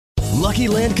Lucky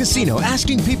Land Casino,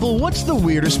 asking people, what's the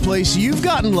weirdest place you've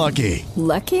gotten lucky?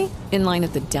 Lucky? In line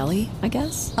at the deli, I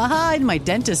guess? Aha, in my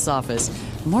dentist's office.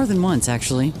 More than once,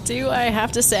 actually. Do I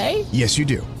have to say? Yes, you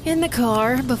do. In the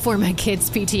car before my kids'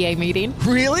 PTA meeting.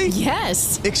 Really?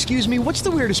 Yes. Excuse me, what's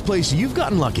the weirdest place you've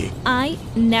gotten lucky? I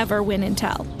never win and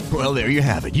tell. Well, there you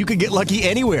have it. You can get lucky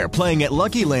anywhere, playing at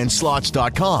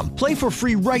LuckyLandSlots.com. Play for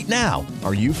free right now.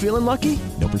 Are you feeling lucky?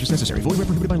 No purchase necessary. Void where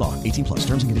prohibited by law. 18 plus.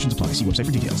 Terms and conditions apply. See website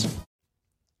for details.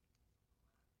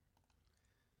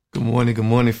 Good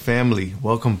morning, family.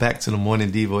 Welcome back to the Morning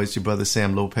Devo. It's your brother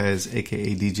Sam Lopez,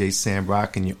 aka DJ Sam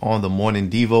Rock, and you're on the Morning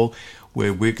Devo,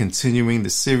 where we're continuing the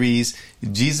series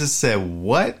Jesus Said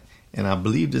What? And I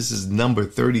believe this is number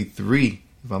 33,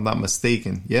 if I'm not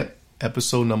mistaken. Yep,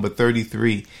 episode number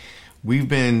 33. We've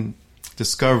been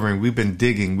discovering, we've been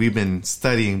digging, we've been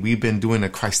studying, we've been doing a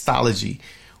Christology.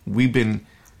 We've been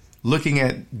looking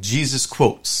at Jesus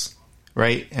quotes,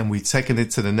 right? And we're taking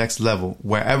it to the next level.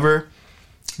 Wherever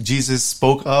Jesus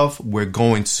spoke of, we're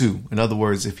going to. In other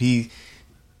words, if he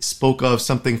spoke of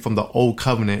something from the old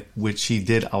covenant, which he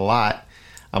did a lot,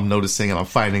 I'm noticing and I'm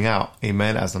finding out,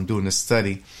 amen, as I'm doing this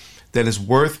study, then it's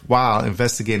worthwhile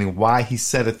investigating why he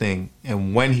said a thing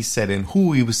and when he said it and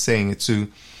who he was saying it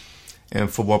to and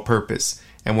for what purpose.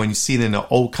 And when you see it in the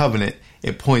old covenant,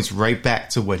 it points right back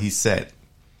to what he said,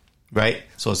 right?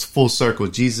 So it's full circle.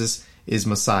 Jesus is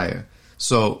Messiah.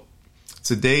 So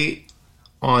today,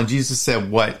 on Jesus Said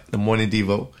What, the Morning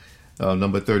Devo,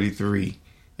 number 33.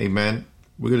 Amen.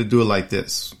 We're going to do it like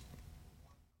this.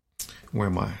 Where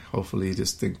am I? Hopefully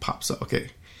this thing pops up.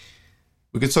 Okay.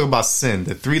 We're going to talk about sin,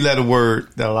 the three-letter word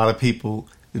that a lot of people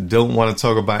don't want to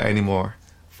talk about anymore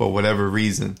for whatever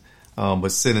reason.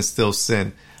 But sin is still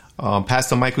sin.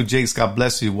 Pastor Michael Jakes, God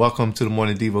bless you. Welcome to the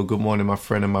Morning Devo. Good morning, my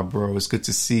friend and my bro. It's good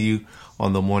to see you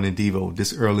on the Morning Devo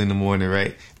this early in the morning,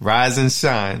 right? Rise and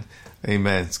shine.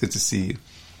 Amen. It's good to see you.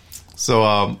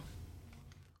 So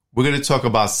we're going to talk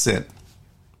about sin.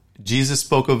 Jesus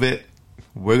spoke of it.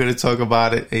 We're going to talk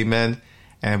about it. Amen.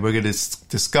 And we're going to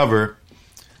discover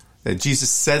that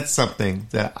Jesus said something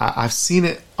that I've seen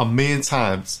it a million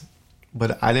times,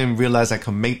 but I didn't realize I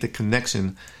could make the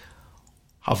connection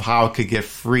of how I could get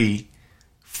freedom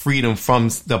from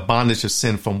the bondage of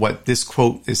sin, from what this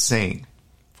quote is saying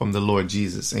from the Lord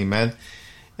Jesus. Amen.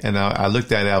 And I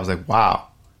looked at it. I was like, wow.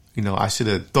 You know, I should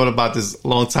have thought about this a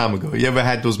long time ago. You ever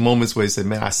had those moments where you said,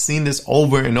 man, I've seen this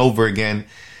over and over again,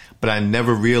 but I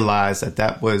never realized that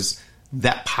that was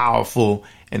that powerful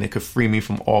and it could free me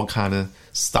from all kind of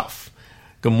stuff.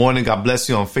 Good morning. God bless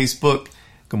you on Facebook.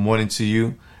 Good morning to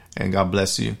you and God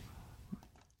bless you.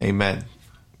 Amen.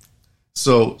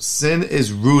 So sin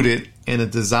is rooted in a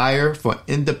desire for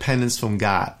independence from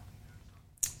God.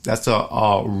 That's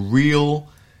a real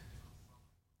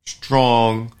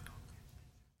strong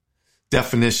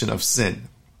definition of sin.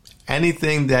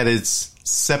 Anything that is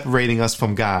separating us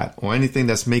from God or anything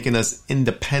that's making us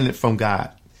independent from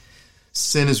God.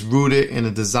 Sin is rooted in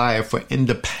a desire for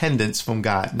independence from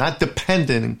God, not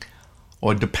depending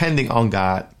or depending on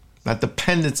God, not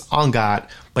dependence on God,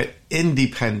 but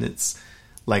independence.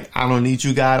 Like, I don't need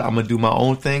you, God. I'm going to do my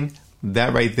own thing.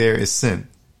 That right there is sin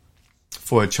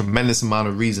for a tremendous amount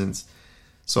of reasons.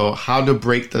 So how to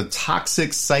break the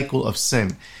toxic cycle of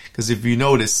sin. Because if you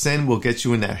notice, sin will get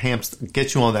you in that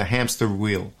get you on that hamster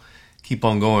wheel. Keep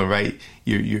on going, right?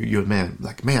 You're man,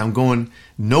 I'm going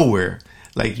nowhere.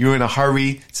 Like, you're in a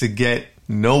hurry to get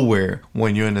nowhere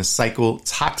when you're in a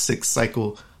toxic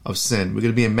cycle of sin. We're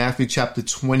going to be in Matthew chapter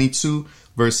 22,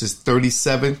 verses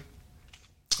 37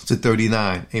 to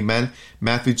 39. Amen.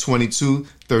 Matthew 22,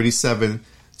 37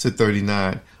 to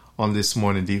 39 on this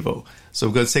Morning Devo. So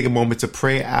we're going to take a moment to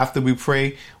pray. After we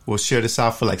pray, we'll share this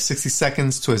out for like 60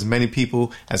 seconds to as many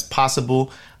people as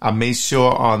possible. I made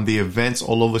sure on the events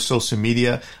all over social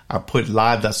media, I put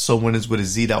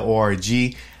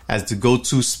live.soulwinners.org as the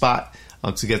go-to spot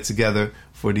to get together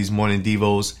for these Morning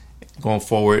Devos going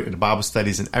forward in the Bible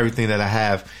studies and everything that I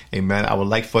have. Amen. I would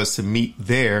like for us to meet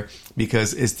there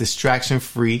because it's distraction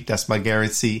free. That's my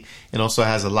guarantee. It also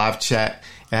has a live chat.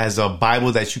 It has a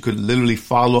Bible that you could literally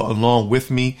follow along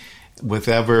with me.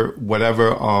 Whatever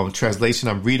translation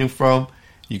I'm reading from,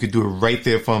 you could do it right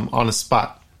there from on the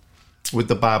spot with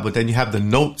the Bible. Then you have the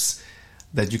notes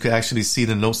that you could actually see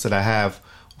the notes that I have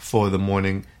for the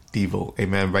Morning Devo.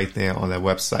 Amen. Right there on that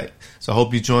website. So I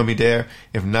hope you join me there.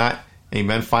 If not,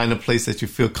 amen, find a place that you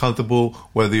feel comfortable,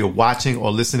 whether you're watching or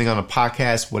listening on a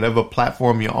podcast, whatever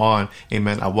platform you're on.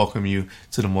 Amen. I welcome you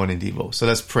to the Morning Devo. So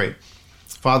let's pray.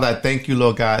 Father, I thank you,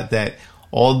 Lord God, that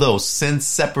although sin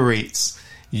separates,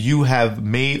 you have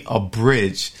made a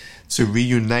bridge to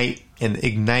reunite and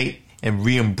ignite and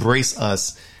re-embrace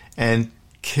us and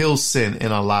kill sin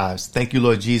in our lives. Thank you,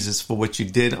 Lord Jesus, for what you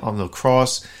did on the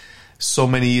cross so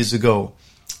many years ago.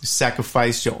 You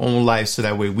sacrificed your own life so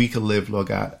that way we could live, Lord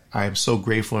God. I am so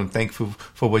grateful and thankful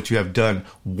for what you have done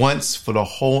once for the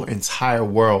whole entire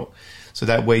world. So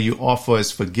that way you offer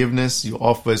us forgiveness, you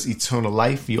offer us eternal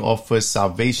life, you offer us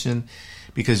salvation,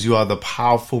 because you are the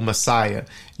powerful Messiah.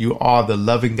 You are the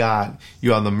loving God.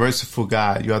 You are the merciful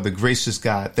God. You are the gracious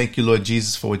God. Thank you, Lord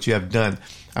Jesus, for what you have done.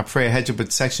 I pray a hedge of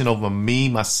protection over me,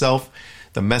 myself,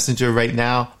 the messenger right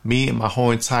now, me and my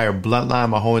whole entire bloodline,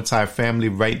 my whole entire family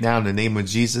right now in the name of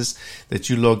Jesus, that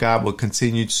you, Lord God, will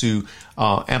continue to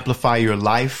amplify your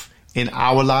life in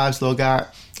our lives, Lord God,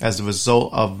 as a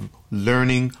result of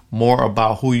learning more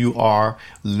about who you are,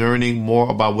 learning more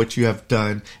about what you have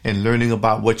done, and learning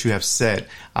about what you have said.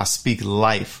 I speak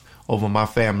life over my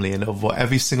family and over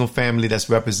every single family that's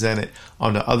represented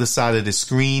on the other side of the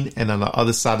screen and on the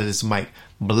other side of this mic.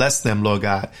 Bless them, Lord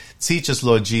God. Teach us,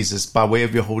 Lord Jesus, by way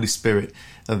of your Holy Spirit,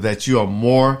 that you are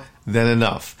more than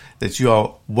enough, that you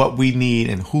are what we need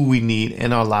and who we need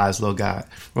in our lives, Lord God.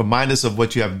 Remind us of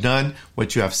what you have done,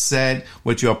 what you have said,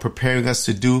 what you are preparing us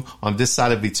to do on this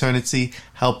side of eternity.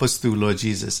 Help us through, Lord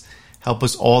Jesus. Help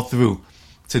us all through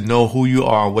to know who you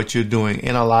are, what you're doing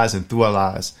in our lives and through our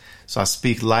lives. So I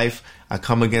speak life. I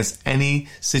come against any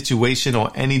situation or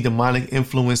any demonic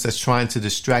influence that's trying to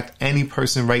distract any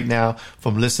person right now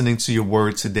from listening to your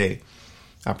word today.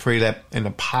 I pray that in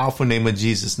the powerful name of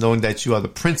Jesus, knowing that you are the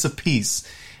Prince of Peace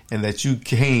and that you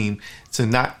came to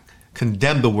not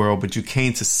condemn the world, but you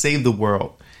came to save the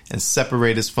world and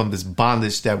separate us from this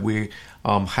bondage that we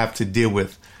have to deal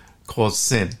with called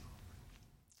sin.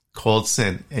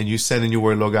 And you said in your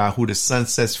word, Lord God, who the Son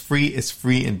sets free is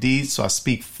free indeed. So I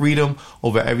speak freedom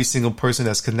over every single person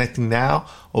that's connecting now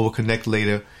or will connect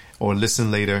later or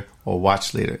listen later or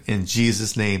watch later. In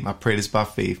Jesus' name, I pray this by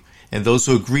faith. And those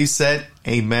who agree said,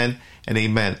 amen and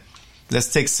amen.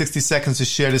 Let's take 60 seconds to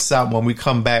share this out. When we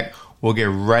come back, we'll get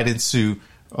right into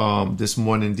this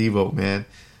morning Devo, man.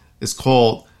 It's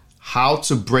called How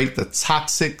to Break the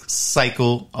Toxic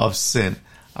Cycle of Sin.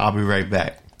 I'll be right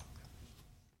back.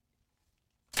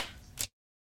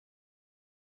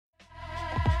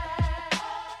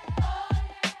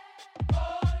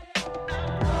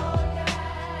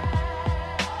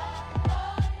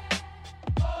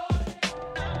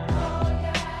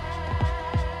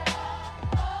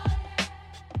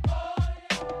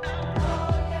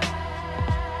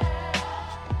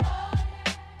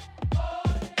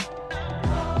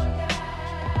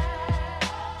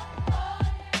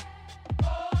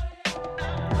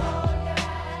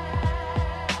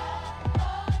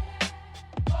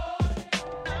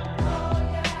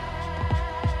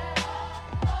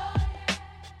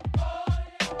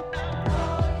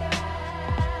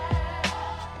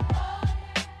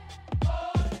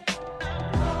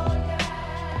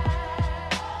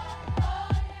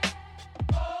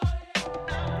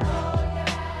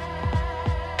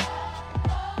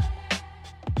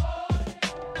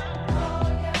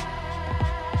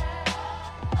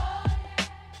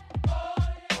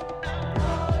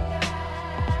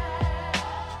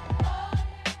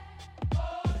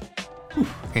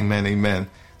 Amen, amen.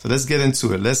 So let's get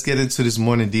into it. Let's get into this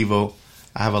morning Devo.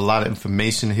 I have a lot of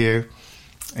information here.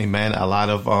 Amen. A lot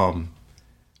of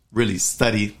really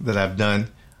study that I've done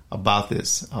about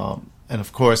this. And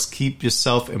of course, keep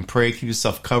yourself in prayer. Keep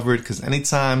yourself covered, because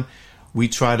anytime we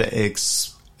try to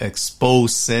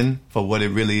expose sin for what it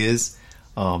really is,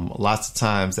 lots of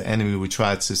times the enemy would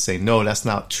try to say, no, that's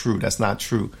not true. That's not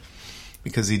true.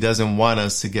 Because he doesn't want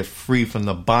us to get free from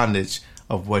the bondage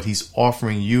of what he's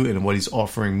offering you and what he's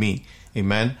offering me.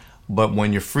 Amen. But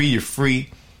when you're free, you're free.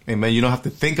 Amen. You don't have to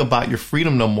think about your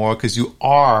freedom no more, because you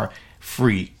are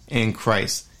free in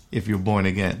Christ if you're born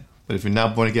again. But if you're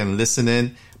not born again, listen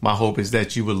in. My hope is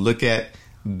that you will look at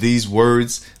these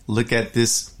words, look at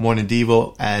this morning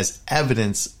Devo as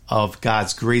evidence of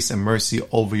God's grace and mercy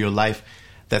over your life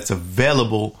that's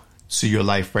available to your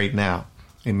life right now.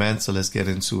 Amen. So let's get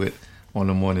into it on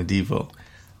the morning Devo.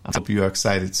 I hope you are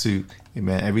excited too.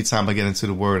 Amen. Every time I get into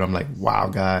the word, I'm like, wow,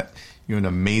 God, you're an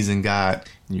amazing God.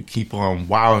 And you keep on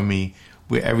wowing me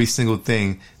with every single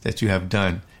thing that you have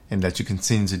done and that you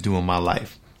continue to do in my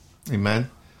life.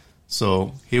 Amen.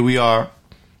 So here we are.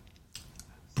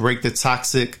 Break the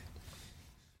toxic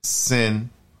sin,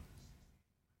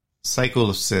 cycle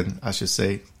of sin, I should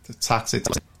say. The toxic.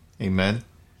 Amen.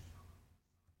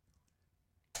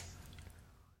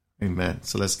 Amen.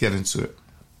 So let's get into it.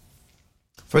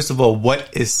 First of all, what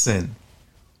is sin?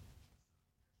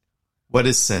 What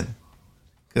is sin?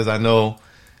 Because I know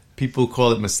people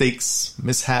call it mistakes,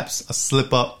 mishaps, a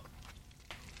slip up.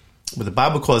 But the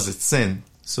Bible calls it sin.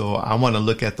 So I want to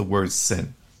look at the word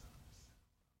sin.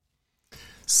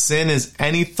 Sin is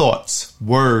any thoughts,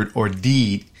 word, or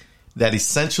deed that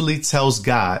essentially tells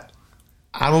God,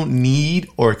 I don't need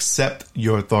or accept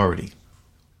your authority.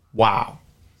 Wow.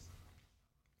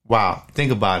 Wow.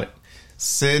 Think about it.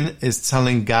 Sin is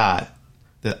telling God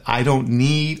that I don't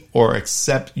need or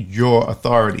accept your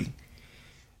authority.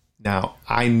 Now,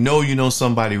 I know you know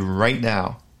somebody right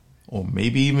now, or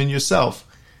maybe even yourself,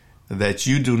 that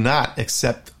you do not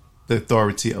accept the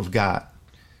authority of God.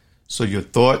 So your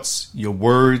thoughts, your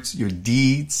words, your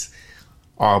deeds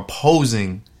are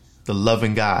opposing the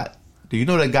loving God. Do you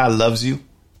know that God loves you?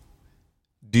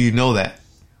 Do you know that?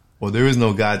 Well, there is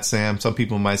no God, Sam. Some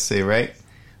people might say, right?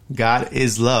 God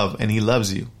is love and he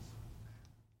loves you.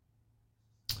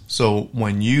 So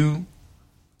when you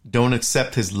don't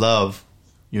accept his love,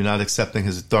 you're not accepting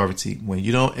his authority. When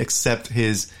you don't accept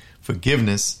his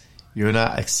forgiveness, you're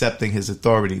not accepting his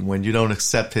authority. When you don't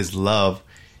accept his love,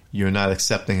 you're not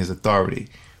accepting his authority.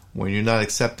 When you're not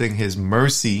accepting his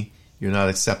mercy, you're not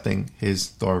accepting his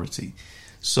authority.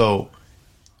 So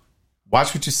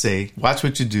watch what you say, watch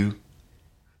what you do.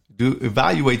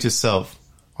 Evaluate yourself.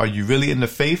 Are you really in the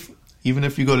faith? Even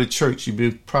if you go to church,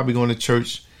 you're probably going to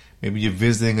church. Maybe you're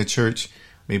visiting a church.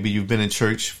 Maybe you've been in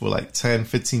church for like 10,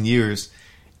 15 years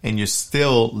and you're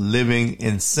still living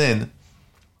in sin.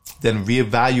 Then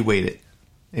reevaluate it.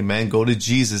 Amen. Go to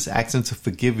Jesus. Ask him to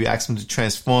forgive you. Ask him to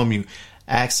transform you.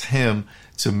 Ask him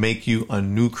to make you a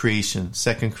new creation.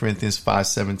 2 Corinthians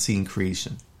 5:17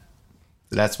 creation.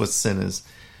 That's what sin is.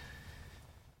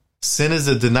 Sin is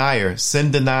a denier.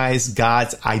 Sin denies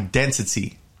God's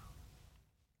identity.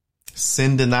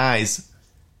 Sin denies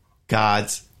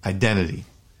God's identity,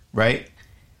 right?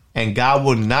 And God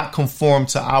will not conform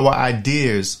to our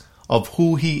ideas of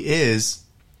who he is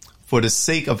for the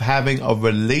sake of having a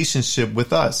relationship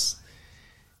with us.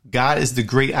 God is the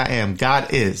great I am.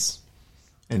 God is.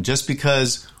 And just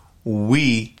because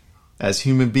we, as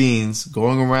human beings,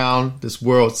 going around this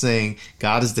world saying,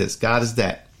 God is this, God is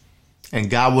that, and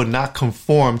God will not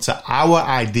conform to our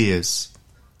ideas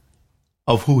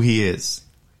of who he is.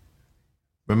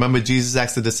 Remember, Jesus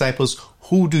asked the disciples,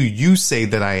 who do you say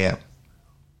that I am?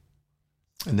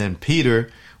 And then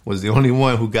Peter was the only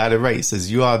one who got it right. He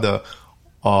says, you are the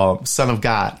Son of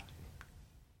God.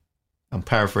 I'm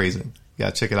paraphrasing. You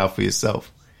got to check it out for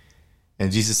yourself.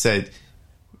 And Jesus said,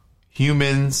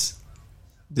 humans,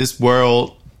 this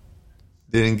world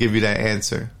didn't give you that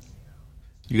answer.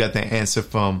 You got that answer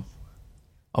from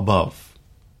above.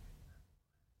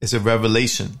 It's a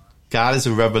revelation. God is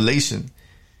a revelation.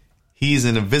 He is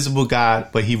an invisible God,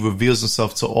 but he reveals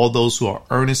himself to all those who are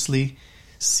earnestly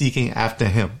seeking after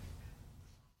him.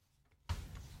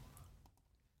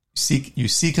 You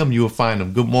seek him, you will find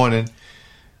him. Good morning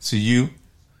to you,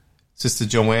 Sister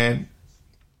Joanne.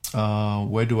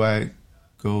 Where do I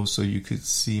go so you could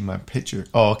see my picture?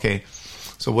 Oh, okay.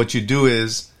 So what you do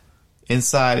is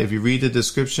inside, if you read the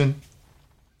description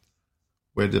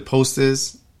where the post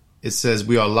is, it says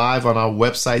we are live on our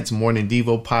website's Morning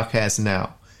Devo podcast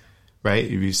now, right?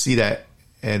 If you see that,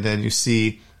 and then you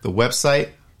see the website,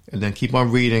 and then keep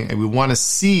on reading, and we want to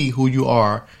see who you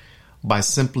are by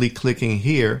simply clicking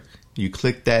here. You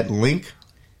click that link,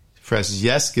 press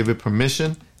yes, give it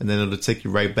permission, and then it'll take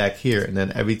you right back here. And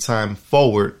then every time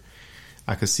forward,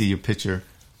 I can see your picture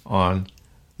on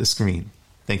the screen.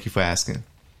 Thank you for asking.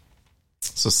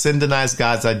 So sin denies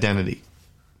God's identity.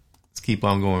 Let's keep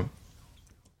on going.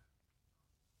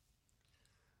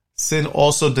 Sin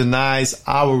also denies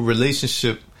our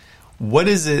relationship. What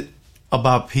is it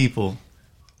about people?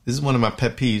 This is one of my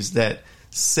pet peeves that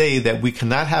say that we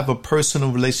cannot have a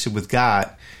personal relationship with God,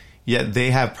 yet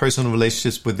they have personal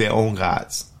relationships with their own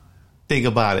gods. Think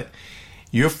about it.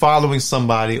 You're following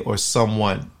somebody or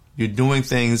someone. You're doing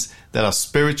things that are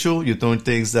spiritual. You're doing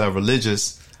things that are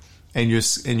religious, and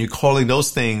you're calling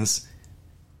those things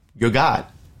your God,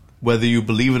 whether you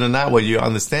believe it or not, whether you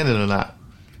understand it or not.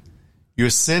 You're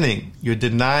sinning. You're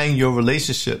denying your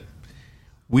relationship.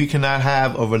 We cannot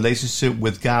have a relationship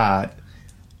with God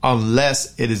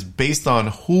unless it is based on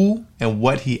who and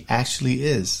what he actually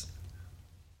is.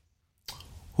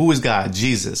 Who is God?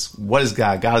 Jesus. What is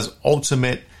God? God is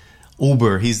ultimate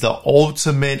Uber. He's the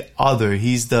ultimate other.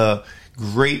 He's the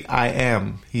great I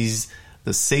am. He's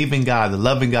the saving God, the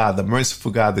loving God, the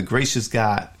merciful God, the gracious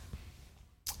God.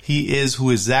 He is who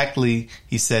exactly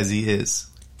he says he is.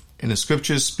 And the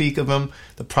scriptures speak of him.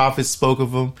 The prophets spoke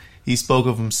of him. He spoke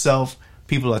of himself.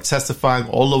 People are testifying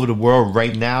all over the world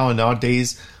right now in our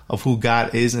days of who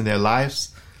God is in their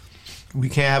lives. We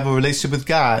can't have a relationship with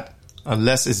God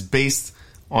unless it's based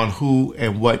on who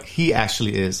and what he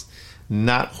actually is,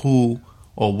 not who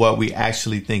or what we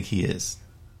actually think he is.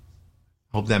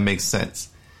 Hope that makes sense.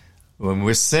 When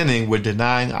we're sinning, we're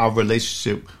denying our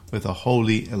relationship with a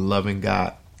holy and loving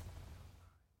God.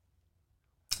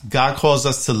 God calls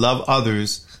us to love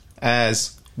others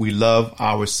as we love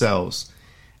ourselves.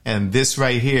 And this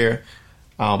right here,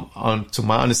 to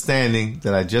my understanding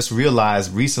that I just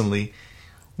realized recently,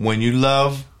 when you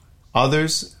love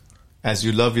others as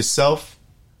you love yourself,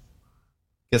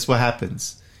 guess what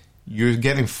happens? You're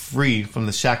getting free from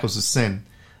the shackles of sin,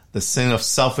 the sin of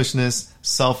selfishness,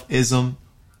 selfism.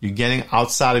 You're getting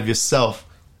outside of yourself,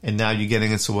 and now you're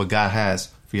getting into what God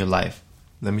has for your life.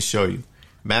 Let me show you.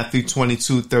 Matthew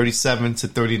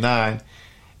 22:37-39.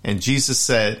 And Jesus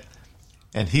said,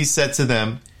 and he said to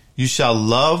them, you shall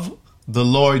love the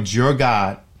Lord your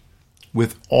God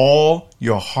with all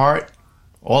your heart,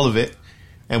 all of it,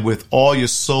 and with all your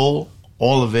soul,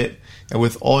 all of it, and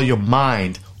with all your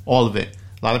mind, all of it.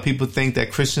 A lot of people think that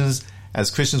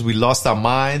as Christians, we lost our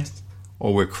minds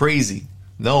or we're crazy.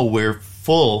 No, we're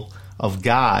full of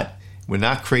God. We're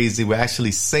not crazy. We're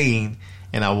actually sane,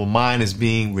 and our mind is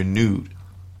being renewed.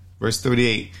 Verse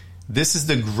 38, this is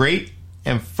the great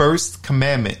and first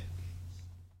commandment.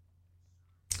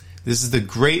 This is the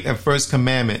great and first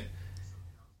commandment.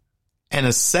 And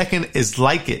a second is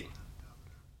like it.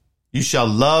 You shall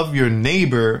love your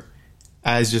neighbor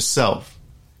as yourself.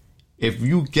 If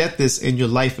you get this in your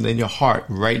life and in your heart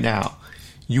right now,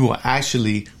 you will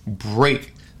actually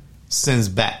break sin's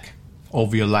back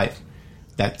over your life.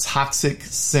 That toxic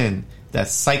sin, that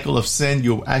cycle of sin,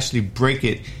 you'll actually break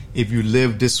it if you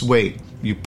live this way.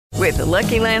 With the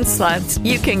Lucky Land Slots,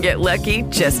 you can get lucky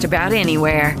just about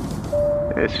anywhere.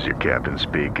 This is your captain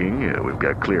speaking. We've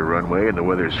got clear runway and the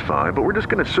weather's fine, but we're just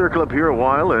going to circle up here a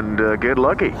while and get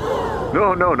lucky.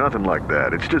 No, nothing like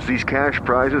that. It's just these cash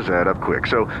prizes add up quick.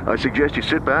 So I suggest you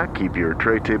sit back, keep your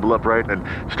tray table upright, and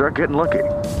start getting lucky.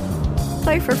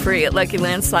 Play for free at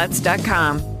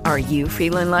LuckyLandSlots.com. Are you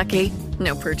feeling lucky?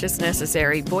 No purchase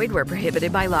necessary. Void where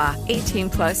prohibited by law.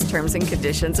 18+ terms and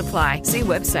conditions apply. See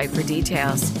website for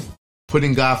details.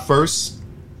 Putting God first,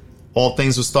 all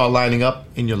things will start lining up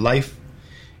in your life.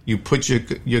 You put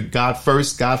your God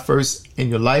first in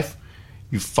your life.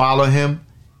 You follow him.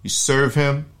 You serve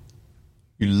him.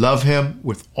 You love him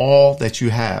with all that you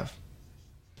have.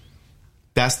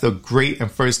 That's the great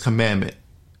and first commandment.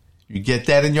 You get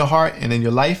that in your heart and in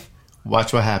your life,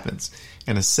 watch what happens.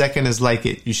 And the second is like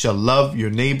it. You shall love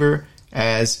your neighbor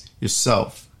as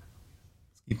yourself.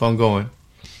 Keep on going.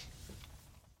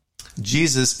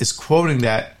 Jesus is quoting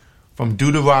that from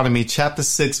Deuteronomy chapter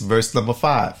 6, verse number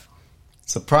 5.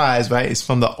 Surprise, right? It's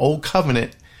from the Old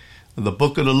Covenant, the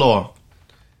book of the law.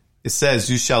 It says,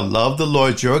 you shall love the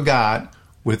Lord your God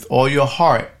with all your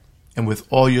heart and with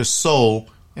all your soul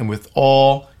and with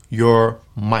all your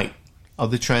might.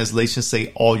 Other translations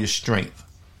say all your strength.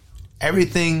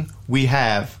 Everything we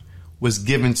have was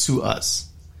given to us.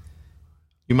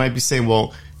 You might be saying,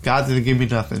 well, God didn't give me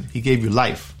nothing. He gave you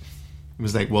life. It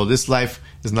was like, well, this life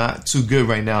is not too good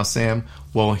right now, Sam.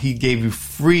 Well, he gave you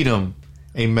freedom,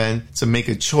 amen, to make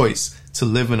a choice to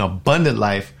live an abundant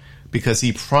life because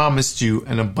he promised you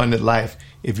an abundant life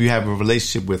if you have a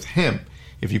relationship with him.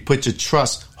 If you put your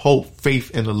trust, hope, faith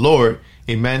in the Lord,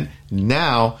 amen,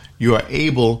 now you are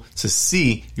able to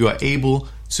see, you are able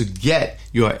to get,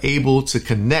 you are able to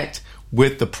connect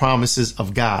with the promises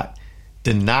of God.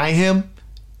 Deny him,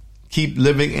 keep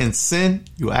living in sin,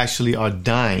 you actually are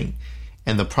dying.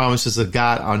 And the promises of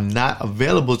God are not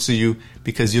available to you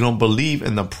because you don't believe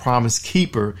in the promise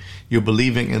keeper. You're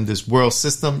believing in this world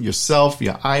system, yourself,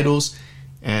 your idols,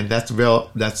 and that's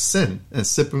sin. And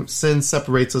sin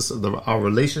separates us from our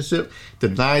relationship,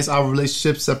 denies our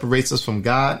relationship, separates us from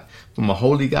God, from a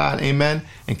holy God, amen,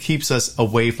 and keeps us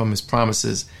away from his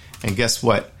promises. And guess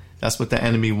what? That's what the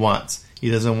enemy wants.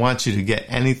 He doesn't want you to get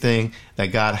anything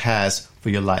that God has for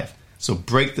your life. So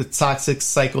break the toxic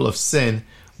cycle of sin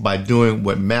by doing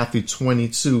what Matthew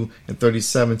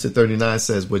 22:37-39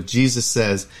 says, what Jesus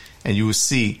says, and you will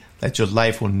see that your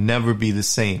life will never be the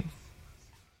same.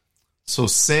 So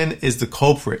sin is the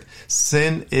culprit.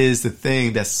 Sin is the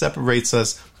thing that separates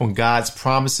us from God's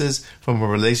promises, from a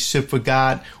relationship with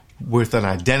God, with an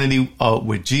identity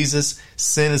with Jesus.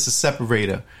 Sin is a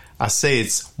separator. I say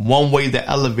it's one way the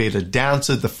elevator down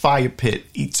to the fire pit,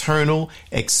 eternal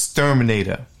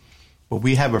exterminator. But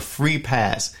we have a free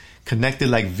pass, connected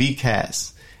like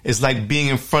VCAS. It's like being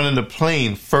in front of the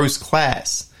plane, first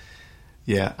class.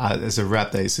 Yeah, it's a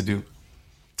rap that I used to do.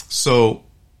 So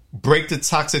break the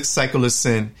toxic cycle of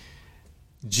sin.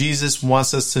 Jesus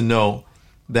wants us to know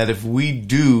that if we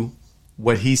do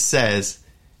what he says,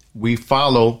 we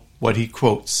follow what he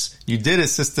quotes. You did it,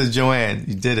 Sister Joanne.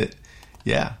 You did it.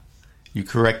 Yeah, you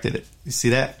corrected it. You see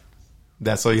that?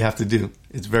 That's all you have to do.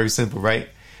 It's very simple, right?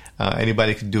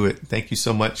 Anybody can do it. Thank you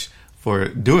so much for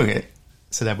doing it,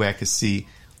 so that way I can see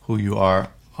who you are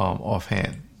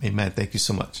offhand. Amen. Thank you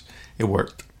so much. It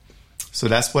worked. So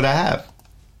that's what I have.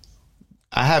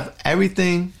 I have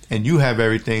everything, and you have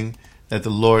everything that the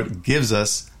Lord gives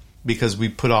us because we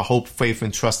put our hope, faith,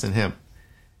 and trust in Him.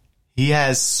 He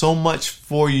has so much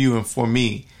for you and for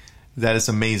me that is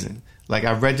amazing. Like,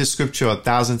 I've read the scripture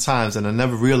 1,000 times, and I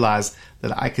never realized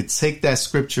that I could take that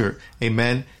scripture,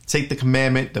 amen, take the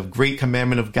commandment, the great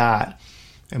commandment of God,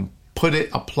 and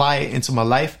apply it into my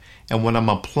life. And when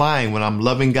I'm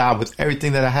loving God with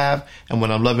everything that I have, and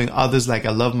when I'm loving others like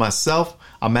I love myself,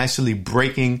 I'm actually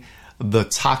breaking the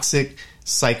toxic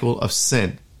cycle of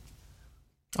sin.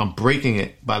 I'm breaking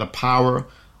it by the power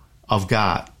of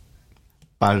God,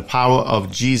 by the power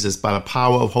of Jesus, by the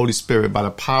power of Holy Spirit, by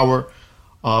the power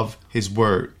of His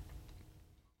Word.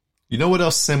 You know what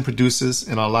else sin produces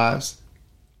in our lives?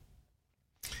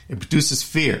 It produces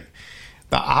fear.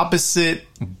 The opposite,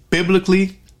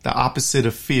 biblically, the opposite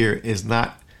of fear is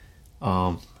not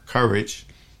courage.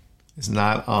 It's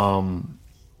not,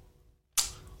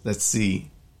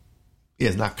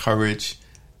 it's not courage.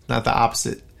 It's not the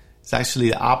opposite. It's actually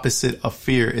the opposite of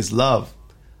fear is love.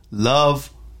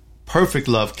 Love, perfect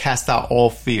love, casts out all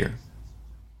fear.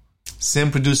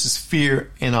 Sin produces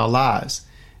fear in our lives.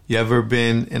 You ever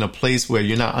been in a place where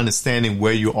you're not understanding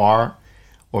where you are?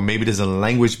 Or maybe there's a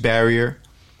language barrier,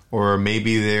 or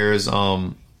maybe there's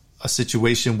a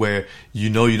situation where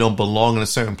you know you don't belong in a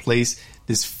certain place.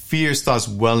 This fear starts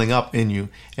welling up in you,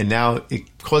 and now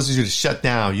it causes you to shut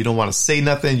down. You don't want to say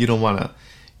nothing. You don't want to,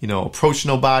 approach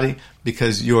nobody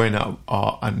because you're in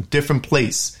a different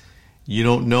place. You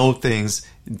don't know things.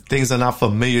 Things are not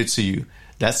familiar to you.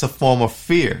 That's a form of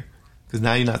fear, because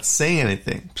now you're not saying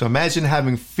anything. So imagine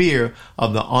having fear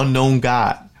of the unknown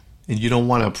God, and you don't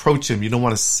want to approach Him. You don't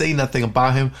want to say nothing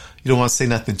about Him. You don't want to say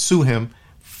nothing to Him.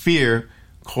 Sin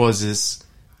causes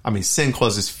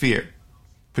fear,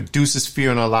 produces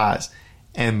fear in our lives.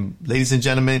 And ladies and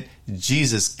gentlemen,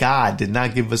 Jesus, God, did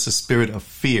not give us a spirit of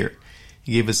fear.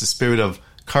 He gave us a spirit of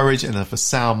courage and of a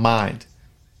sound mind.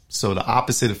 So the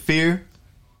opposite of fear,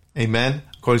 amen,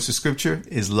 according to Scripture,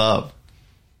 is love.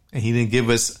 And He didn't give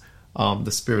us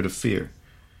the spirit of fear.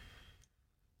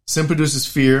 Sin produces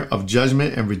fear of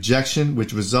judgment and rejection,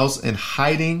 which results in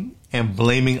hiding and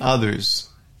blaming others.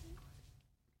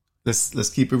 Let's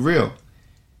keep it real,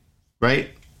 right?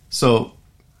 So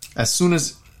as soon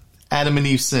as Adam and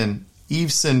Eve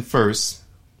sinned first,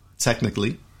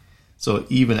 technically. So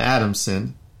Eve and Adam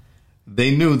sinned.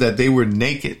 They knew that they were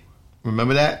naked.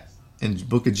 Remember that in the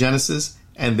book of Genesis?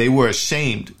 And they were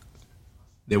ashamed.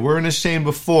 They weren't ashamed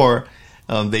before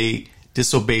they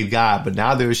disobeyed God, but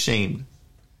now they're ashamed.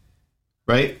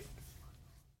 Right?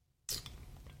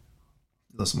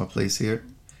 Lost my place here.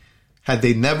 Had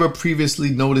they never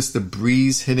previously noticed the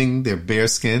breeze hitting their bare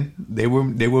skin? They were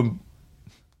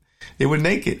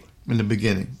naked in the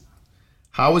beginning.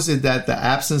 How is it that the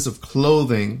absence of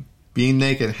clothing, being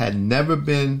naked, had never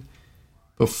been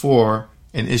before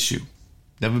an issue?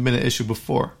 Never been an issue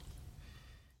before.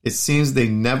 It seems they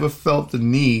never felt the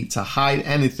need to hide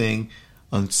anything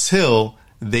until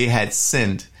they had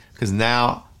sinned, because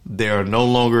now they are no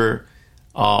longer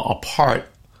a part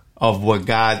of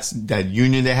that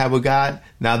union they have with God.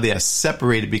 Now they are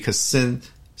separated because sin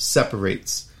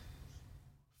separates.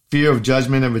 Fear of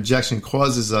judgment and rejection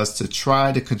causes us to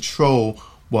try to control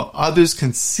what others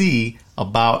can see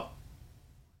about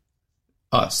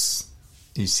us.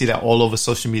 You see that all over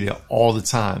social media all the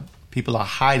time. People are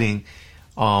hiding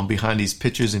behind these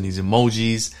pictures and these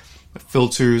emojis,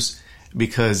 filters,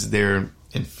 because they're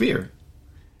in fear.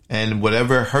 And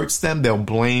whatever hurts them, they'll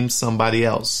blame somebody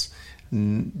else.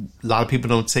 A lot of people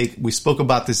don't we spoke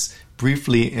about this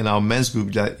briefly in our men's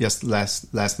group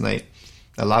last night.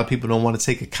 A lot of people don't want to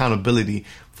take accountability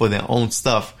for their own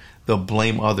stuff. They'll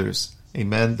blame others.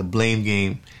 Amen. The blame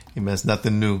game. Amen. It's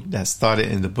nothing new. That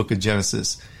started in the book of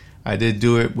Genesis. I did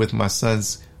do it with my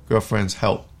son's girlfriend's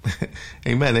help.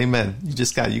 Amen. Amen.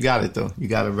 You got it though. You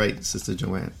got it right, Sister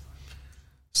Joanne.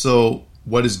 So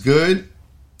what is good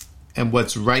and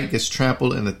what's right gets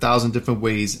trampled in 1,000 different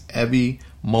ways every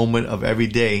moment of every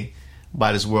day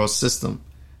by this world system,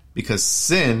 because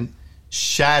sin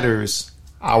shatters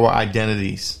our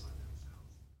identities.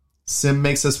 Sin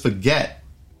makes us forget.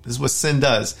 This is what sin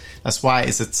does. That's why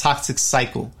it's a toxic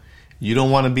cycle. You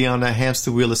don't want to be on that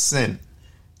hamster wheel of sin.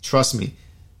 Trust me.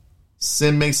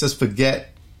 Sin makes us forget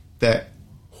that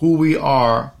who we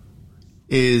are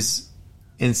is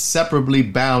inseparably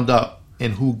bound up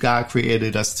in who God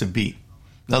created us to be.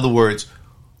 In other words,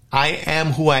 I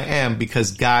am who I am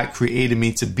because God created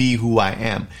me to be who I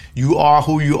am. You are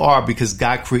who you are because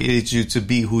God created you to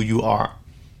be who you are.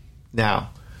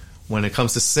 Now, when it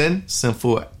comes to sin,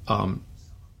 sinful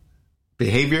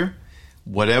behavior,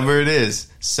 whatever it is,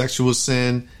 sexual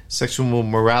sin, sexual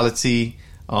morality,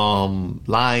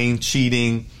 lying,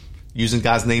 cheating, using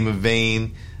God's name in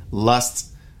vain, lust,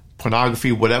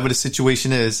 pornography, whatever the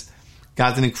situation is,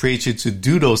 God didn't create you to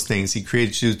do those things. He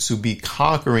created you to be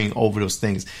conquering over those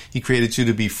things. He created you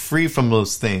to be free from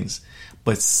those things.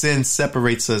 But sin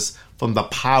separates us from the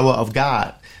power of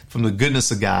God, from the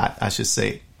goodness of God, I should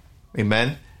say.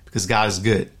 Amen? Because God is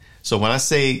good. So when I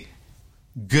say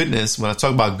goodness, when I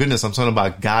talk about goodness, I'm talking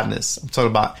about godness. I'm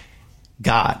talking about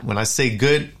God. When I say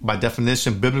good, by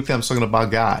definition, biblically, I'm talking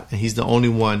about God. And he's the only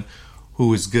one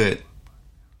who is good.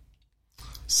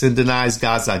 Sin denies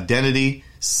God's identity.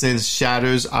 Sin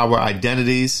shatters our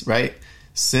identities, right?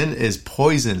 Sin is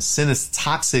poison. Sin is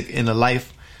toxic in the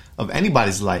life of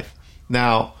anybody's life.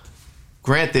 Now,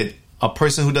 granted, a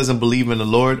person who doesn't believe in the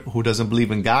Lord, who doesn't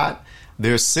believe in God,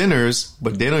 they're sinners,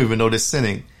 but they don't even know they're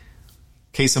sinning.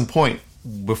 Case in point,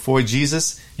 before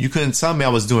Jesus, you couldn't tell me I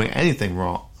was doing anything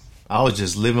wrong. I was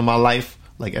just living my life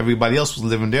like everybody else was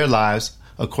living their lives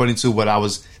according to what I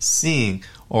was seeing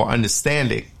or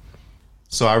understanding.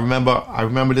 So I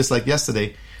remember this like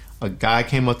yesterday. A guy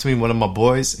came up to me, one of my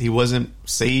boys. He wasn't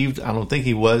saved. I don't think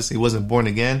he was. He wasn't born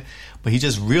again. But he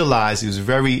just realized, he was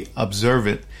very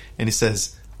observant. And he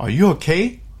says, "Are you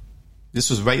okay?" This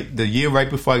was the year right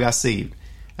before I got saved.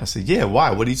 I said, "Yeah,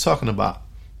 why? What are you talking about?"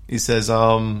 He says,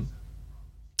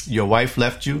 "Your wife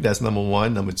left you. That's number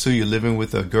one. Number two, you're living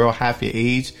with a girl half your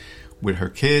age with her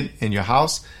kid in your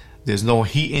house. There's no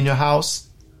heat in your house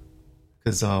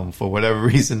because for whatever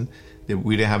reason,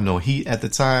 we didn't have no heat at the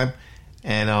time.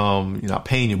 And you're not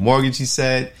paying your mortgage," he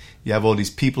said. "You have all these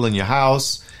people in your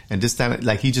house." And this time,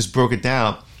 like, he just broke it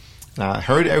down. And I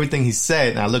heard everything he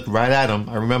said, and I looked right at him.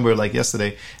 I remember like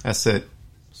yesterday. I said,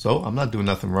 "So I'm not doing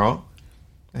nothing wrong."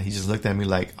 And he just looked at me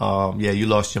like, "Yeah, you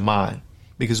lost your mind."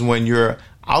 Because when you're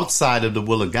outside of the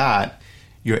will of God,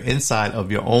 you're inside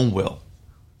of your own will.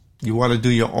 You want to do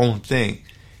your own thing.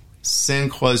 Sin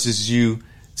causes you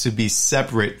to be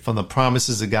separate from the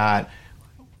promises of God.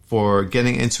 For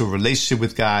getting into a relationship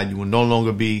with God, you will no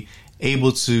longer be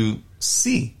able to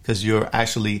see because you're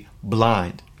actually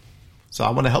blind. So I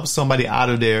want to help somebody out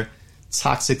of their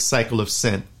toxic cycle of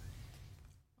sin.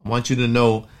 I want you to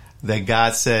know that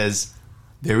God says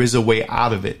there is a way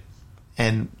out of it.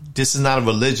 And this is not a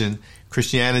religion.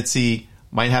 Christianity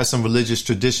might have some religious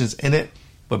traditions in it,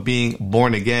 but being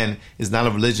born again is not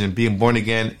a religion. Being born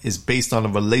again is based on a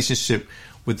relationship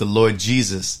with the Lord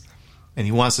Jesus. And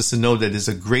he wants us to know that it's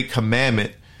a great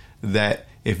commandment that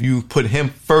if you put him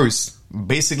first,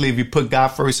 basically if you put God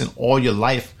first in all your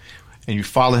life and you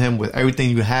follow him with everything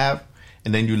you have,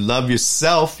 and then you love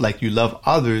yourself like you love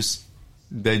others,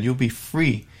 then you'll be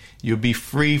free. You'll be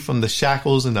free from the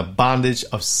shackles and the bondage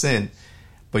of sin.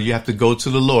 But you have to go to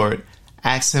the Lord,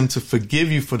 ask him to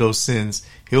forgive you for those sins.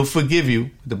 He'll forgive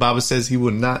you. The Bible says he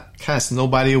will not cast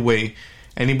nobody away.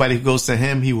 Anybody who goes to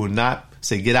him, he will not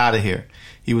say, "Get out of here."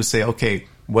 He will say, "Okay,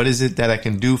 what is it that I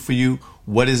can do for you?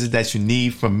 What is it that you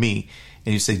need from me?"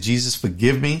 And you say, "Jesus,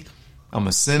 forgive me. I'm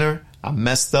a sinner. I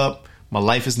messed up. My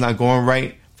life is not going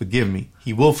right. Forgive me."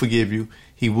 He will forgive you.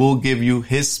 He will give you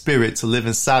his spirit to live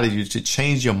inside of you, to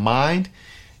change your mind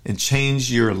and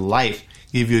change your life,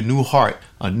 give you a new heart,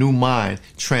 a new mind,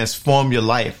 transform your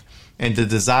life. And the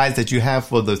desires that you have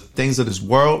for the things of this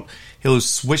world, he'll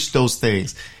switch those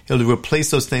things. He'll replace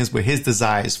those things with his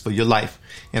desires for your life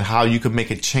and how you can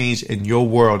make a change in your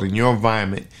world, in your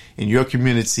environment, in your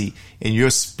community, in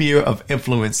your sphere of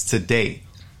influence today.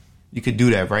 You can do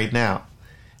that right now.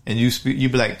 And you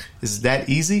be like, "Is that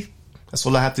easy? That's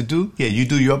all I have to do?" Yeah, you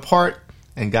do your part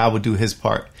and God will do his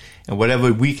part. And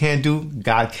whatever we can't do,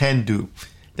 God can do.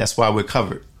 That's why we're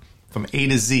covered from A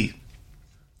to Z.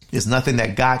 There's nothing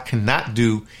that God cannot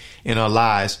do in our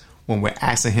lives when we're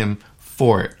asking him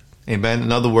for it. Amen.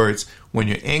 In other words, when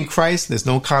you're in Christ, there's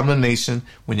no condemnation.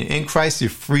 When you're in Christ, you're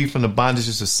free from the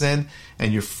bondages of sin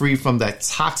and you're free from that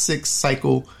toxic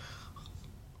cycle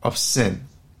of sin.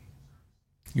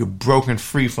 You're broken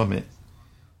free from it.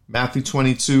 Matthew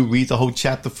 22, read the whole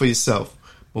chapter for yourself.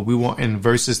 But we want in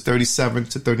verses 37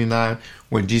 to 39,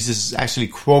 where Jesus is actually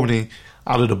quoting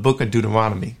out of the book of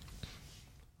Deuteronomy,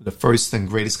 the first and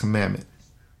greatest commandment.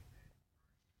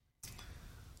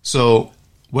 So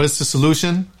what is the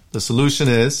solution? The solution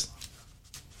is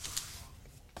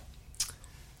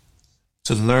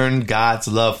to learn God's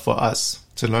love for us,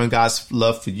 to learn God's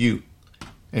love for you.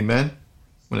 Amen.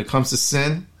 When it comes to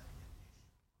sin,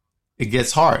 it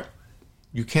gets hard.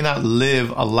 You cannot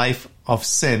live a life of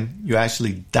sin. You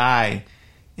actually die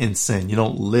in sin. You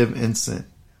don't live in sin.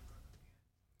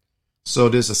 So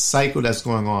there's a cycle that's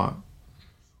going on.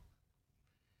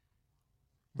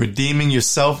 Redeeming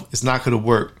yourself is not going to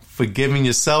work. Forgiving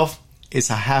yourself is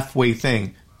a halfway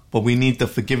thing. But we need the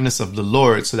forgiveness of the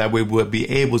Lord so that way we'll be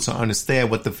able to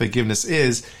understand what the forgiveness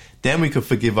is. Then we could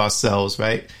forgive ourselves,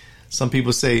 right? Some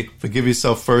people say, forgive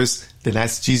yourself first, then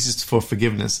ask Jesus for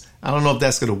forgiveness. I don't know if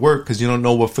that's going to work because you don't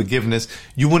know what forgiveness.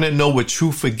 You wouldn't know what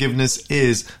true forgiveness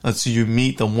is until you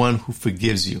meet the one who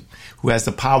forgives you, who has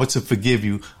the power to forgive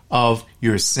you of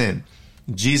your sin.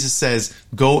 Jesus says,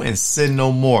 go and sin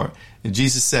no more. And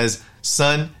Jesus says,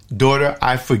 son, daughter,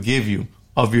 I forgive you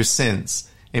of your sins.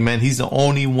 Amen. He's the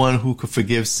only one who could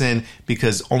forgive sin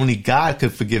because only God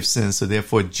could forgive sin. So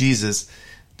therefore, Jesus,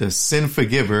 the sin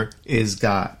forgiver, is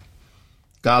God.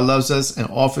 God loves us and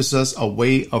offers us a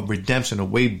way of redemption, a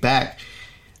way back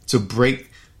to break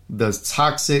the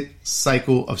toxic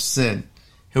cycle of sin.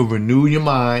 He'll renew your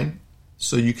mind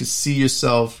so you can see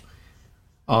yourself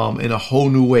in a whole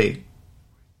new way.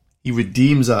 He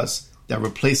redeems us. That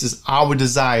replaces our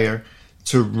desire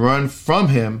to run from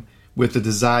him with the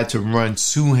desire to run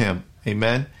to him.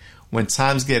 Amen. When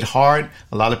times get hard,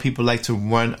 a lot of people like to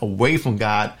run away from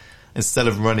God instead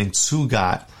of running to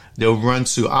God. They'll run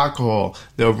to alcohol.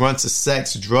 They'll run to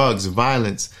sex, drugs,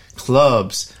 violence,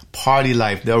 clubs, party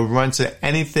life. They'll run to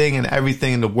anything and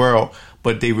everything in the world,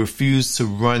 but they refuse to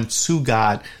run to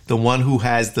God, the one who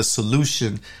has the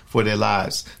solution for their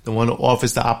lives, the one who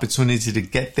offers the opportunity to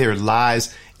get their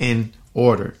lives in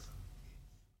order.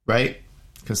 Right?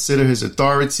 Consider his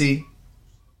authority.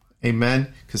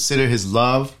 Amen. Consider his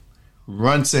love.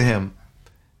 Run to him.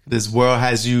 This world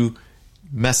has you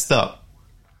messed up.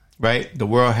 Right? The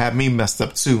world had me messed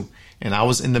up too. And I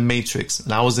was in the matrix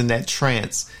and I was in that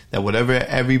trance that whatever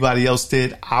everybody else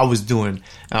did, I was doing.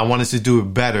 And I wanted to do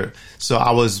it better. So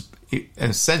I was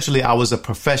a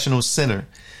professional sinner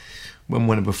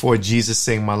before Jesus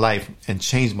saved my life and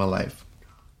changed my life.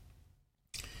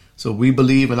 So we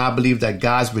believe, and I believe, that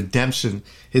God's redemption,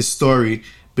 his story,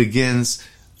 begins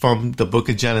from the book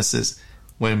of Genesis.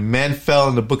 When men fell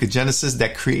in the book of Genesis,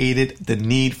 that created the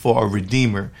need for a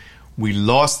redeemer. We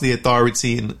lost the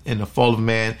authority in the fall of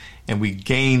man, and we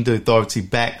gained the authority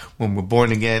back when we're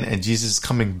born again. And Jesus is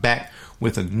coming back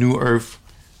with a new earth,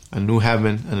 a new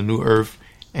heaven, and a new earth.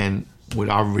 And with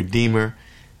our Redeemer,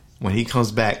 when he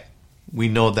comes back, we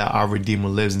know that our Redeemer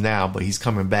lives now, but he's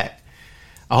coming back.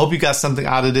 I hope you got something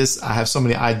out of this. I have so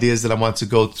many ideas that I want to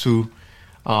go through.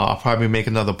 I'll probably make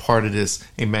another part of this.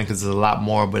 Amen. Because there's a lot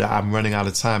more, but I'm running out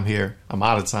of time here. I'm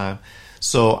out of time.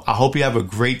 So I hope you have a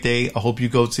great day. I hope you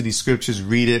go to these scriptures,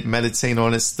 read it, meditate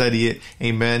on it, study it.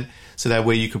 Amen. So that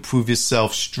way you can prove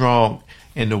yourself strong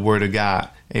in the word of God.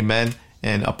 Amen.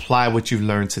 And apply what you've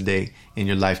learned today in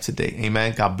your life today.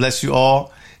 Amen. God bless you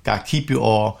all. God keep you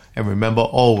all. And remember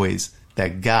always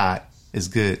that God is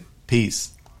good. Peace.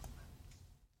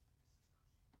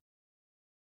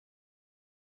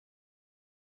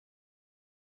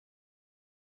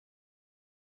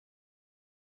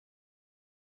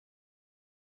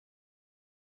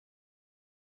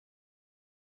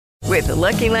 With the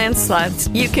Lucky Land Slots,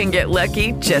 you can get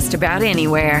lucky just about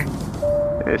anywhere.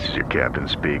 This is your captain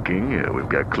speaking. We've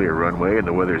got clear runway and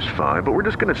the weather's fine, but we're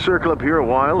just going to circle up here a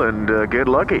while and get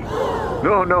lucky.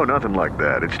 No, nothing like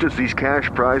that. It's just these cash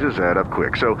prizes add up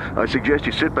quick. So I suggest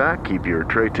you sit back, keep your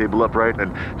tray table upright,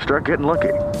 and start getting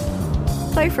lucky.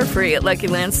 Play for free at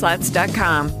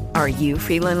LuckyLandSlots.com. Are you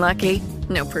feeling lucky?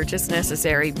 No purchase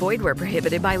necessary. Void where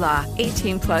prohibited by law.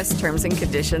 18+ terms and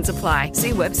conditions apply.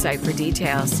 See website for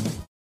details.